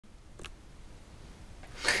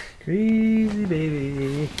Crazy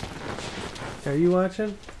baby. Are you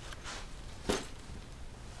watching?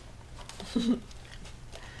 You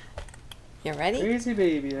ready? Crazy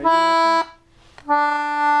baby. Are you watching? Do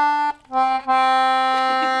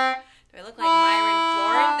I look like Myron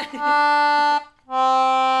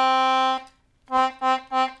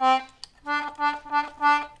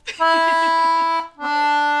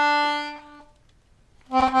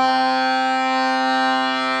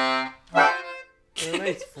A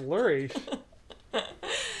nice flourish.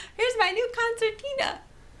 Here's my new concertina,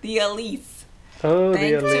 the Elise. Oh,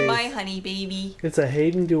 Thanks the to Elise. my honey baby. It's a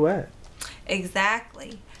Haydn duet.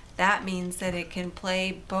 Exactly. That means that it can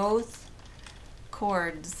play both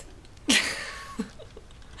chords.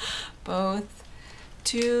 Both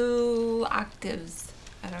 2 octaves.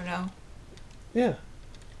 I don't know. Yeah.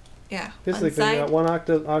 Yeah. Basically, you got one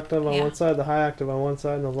octave on Yeah. one side, the high octave on one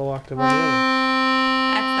side, and the low octave on the other.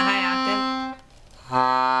 That's the high octave.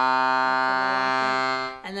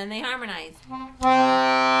 And then they harmonize.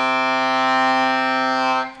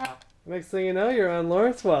 Next thing you know, you're on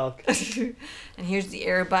Lawrence Welk. And here's the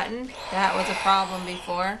air button. That was a problem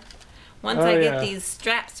before. Once Oh, I get yeah. these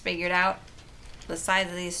straps figured out, the size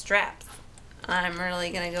of these straps, I'm really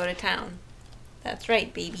going to go to town. That's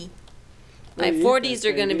right, baby. What My do you 40s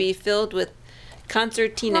think, are going to baby? be filled with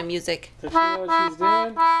concertina music. Does she know what she's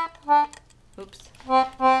doing? Oops.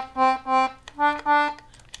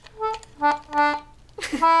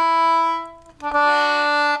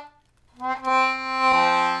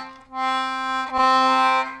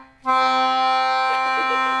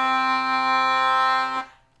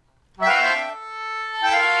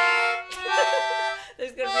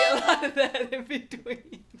 There's going to be a lot of that in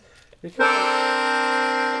between. You're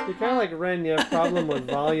kind of like Ren. You have a problem with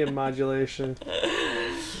volume modulation.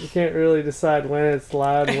 You can't really decide when it's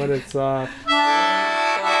loud and when it's soft.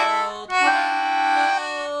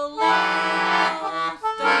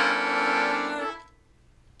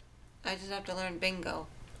 I just have to learn bingo.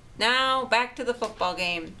 Now back to the football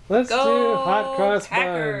game. Let's Go do hot cross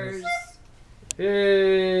Packers. buns.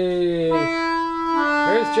 Yay!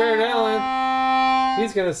 There's Jared Allen.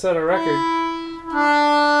 He's gonna set a record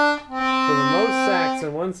for the most sacks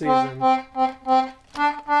in one season.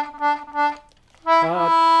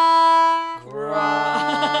 Hot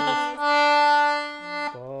cross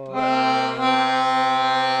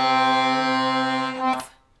buns.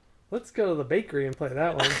 Let's go to the bakery and play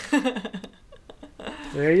that one.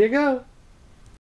 There you go.